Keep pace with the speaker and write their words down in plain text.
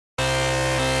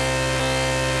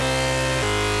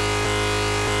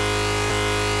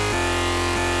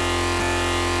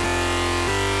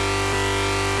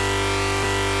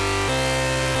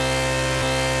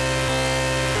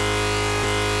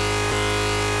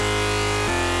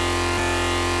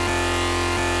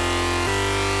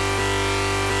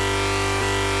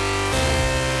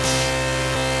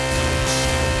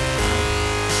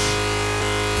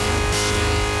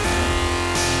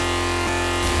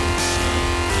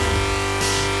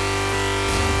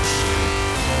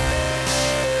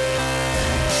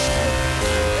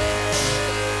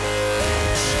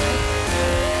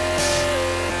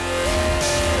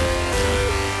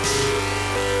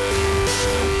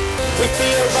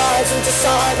lies and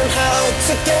decide on how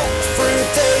to get through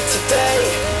day to day.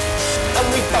 And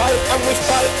we bite and we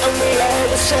fight and we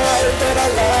always try, but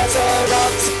our lives are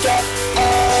out to get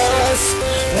us.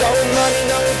 No money,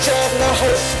 no job, no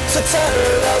hope to tell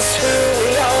us who we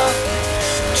are.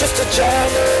 Just a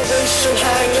generation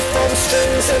hanging from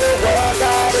strings in a world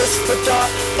that is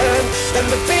forgotten. Then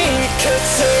the beat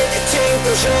kicks in, it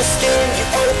tingles your skin. You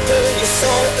open your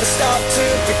soul and start to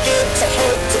begin to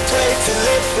hope, to play, to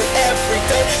live with every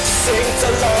day, to sing, to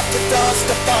laugh, to dance,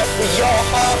 to fight with your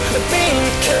heart. The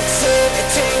beat kicks in, it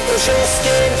tingles your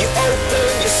skin. You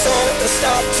open your soul and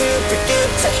start to begin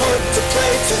to hope, to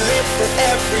play, to live with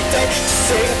every day, to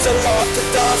sing, to laugh, to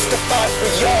dance, to fight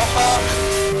with your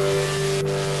heart.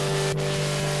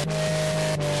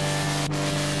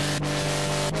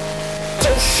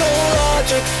 Social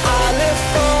logic, I live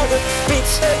for it.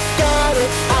 Beats that got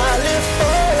it, I live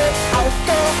for it.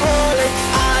 Alcoholic,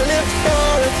 I live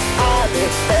for it. I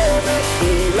live for it.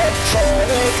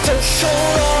 Electronic, social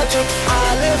logic, I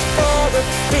live for it.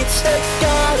 Beats that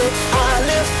got it, I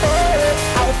live for it.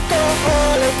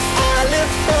 Alcoholic, I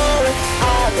live for it.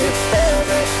 I live for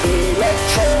it.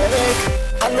 Electronic.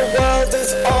 And the world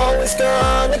is always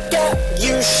gonna get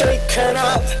you shaken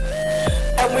up.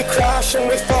 And we crash and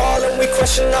we fall and we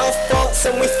question our thoughts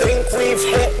and we think we've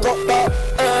hit rock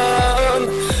bottom.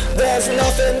 There's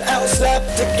nothing else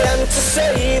left again to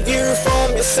save you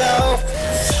from yourself.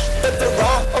 But the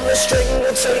rat on the string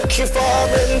will take you far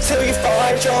until you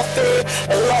find your feet.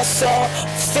 A loss of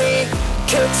feet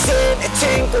kicks in, it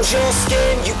tingles your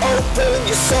skin. You open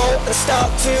your soul and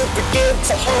start to begin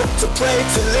to hope, to play,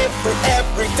 to live with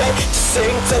every day, to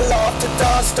sing, to laugh, to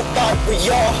dance, to fight with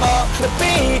your heart. The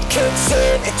beat kicks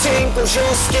in, it tingles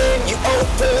your skin. You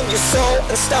open your soul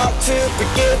and start to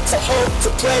begin to hope, to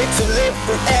play, to live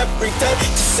with every day,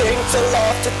 to sing, to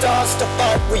laugh, to dance, to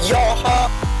fight with your heart.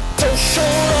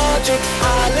 Social logic,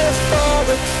 I live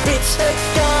for it. Beats that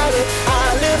got it, I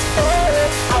live for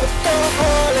it.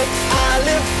 Alcoholic, I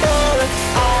live for it.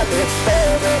 I live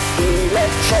for it.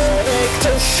 Electronic,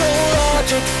 social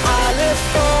logic, I live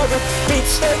for it.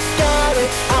 Beats that got it,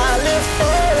 I live for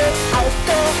it.